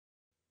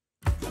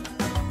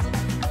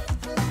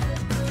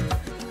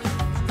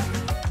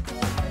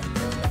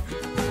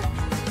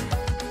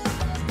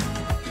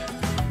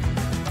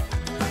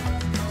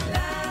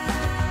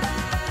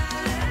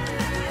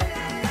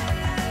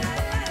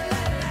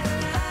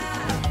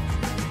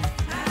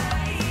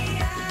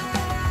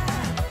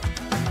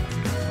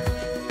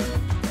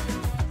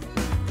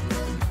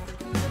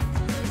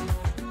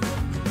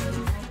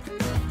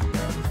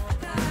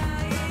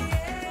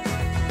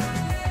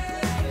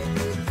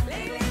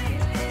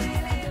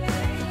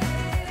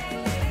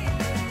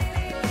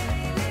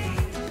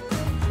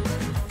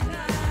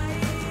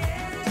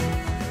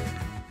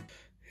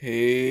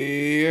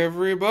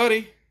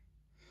everybody.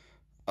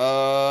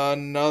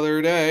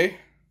 Another day.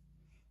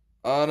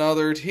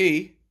 Another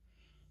tea.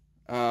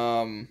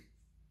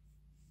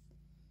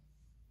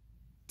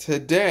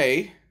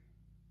 Today,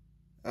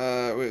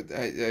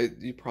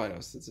 you probably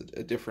noticed it's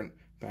a different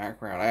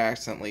background. I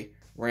accidentally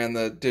ran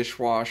the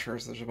dishwasher,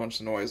 so there's a bunch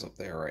of noise up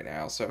there right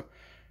now. So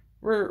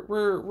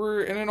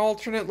we're in an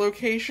alternate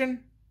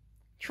location,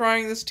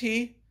 trying this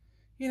tea.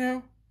 You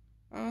know,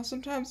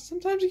 sometimes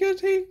you gotta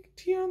take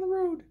tea on the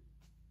road,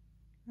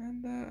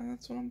 and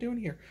that's what I'm doing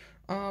here.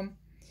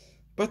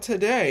 But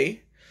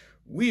today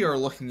we are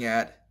looking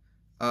at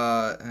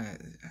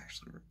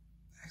actually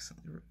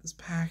accidentally ripped this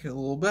packet a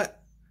little bit.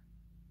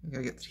 I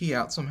gotta get the tea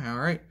out somehow,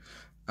 right?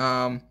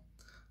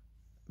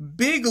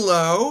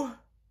 Bigelow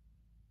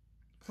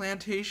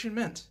Plantation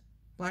Mint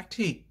black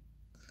tea,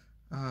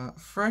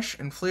 fresh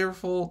and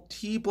flavorful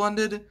tea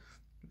blended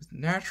with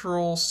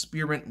natural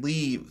spearmint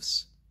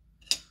leaves.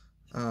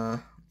 All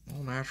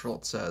natural,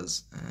 it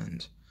says,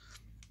 and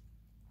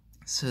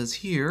it says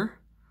here,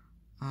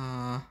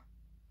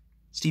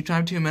 steep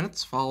time 2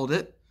 minutes. Followed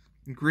it.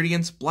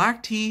 Ingredients: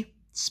 black tea,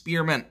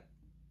 spearmint.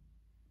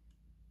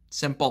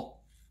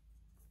 Simple.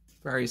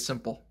 Very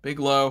simple.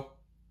 Bigelow.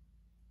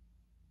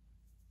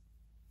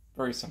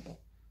 Very simple.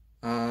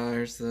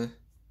 There's the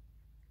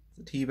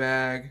tea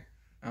bag.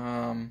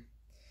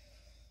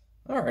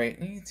 Alright,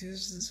 this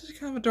is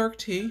kind of a dark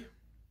tea.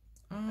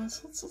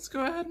 So let's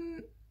go ahead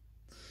and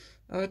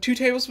 2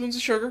 tablespoons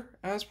of sugar,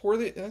 as per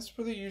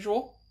the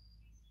usual.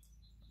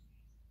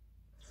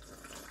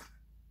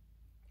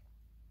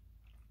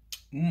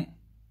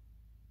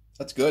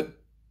 That's good.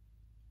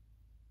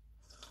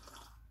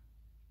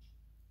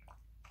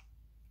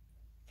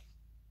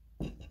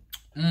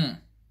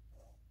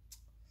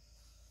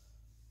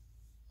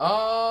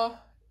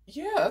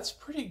 Yeah, that's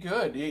pretty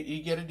good.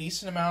 You get a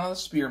decent amount of the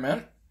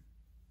spearmint.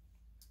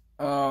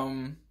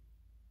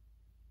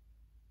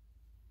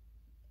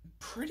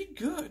 Pretty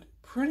good.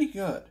 Pretty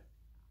good.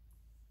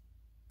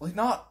 Like,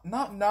 not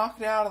knock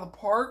it out of the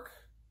park,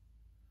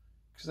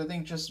 because I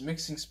think just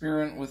mixing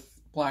spearmint with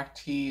black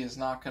tea is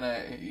not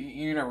gonna,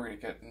 you're never gonna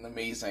get an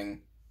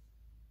amazing,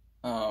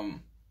 I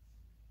don't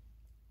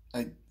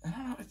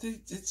know,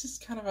 it's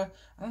just kind of I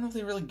don't know if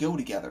they really go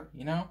together,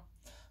 you know?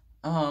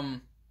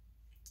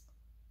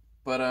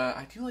 But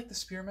I do like the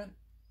spearmint.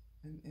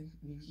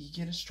 You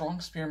get a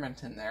strong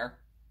spearmint in there.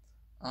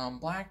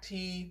 Black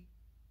tea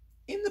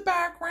in the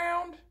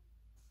background,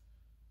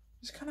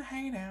 just kind of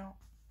hanging out.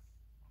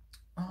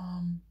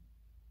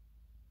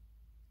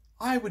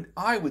 I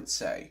would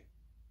say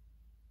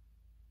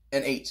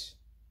an 8,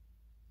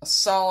 a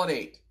solid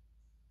 8.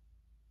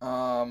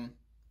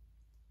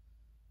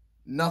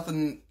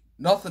 Nothing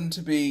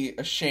to be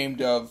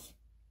ashamed of.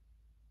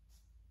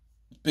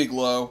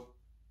 Bigelow.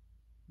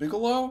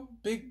 Bigelow?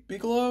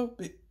 Bigelow?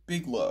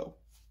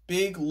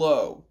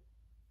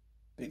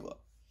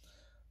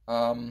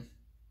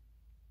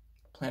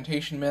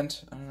 Plantation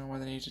mint. I don't know why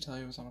they need to tell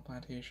you it was on a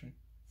plantation.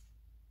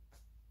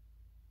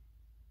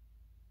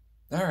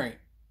 Alright.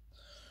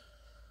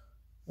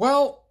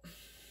 Well,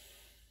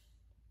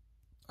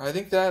 I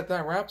think that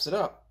wraps it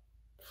up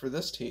for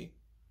this tea.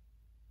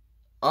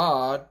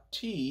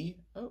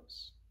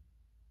 Adios.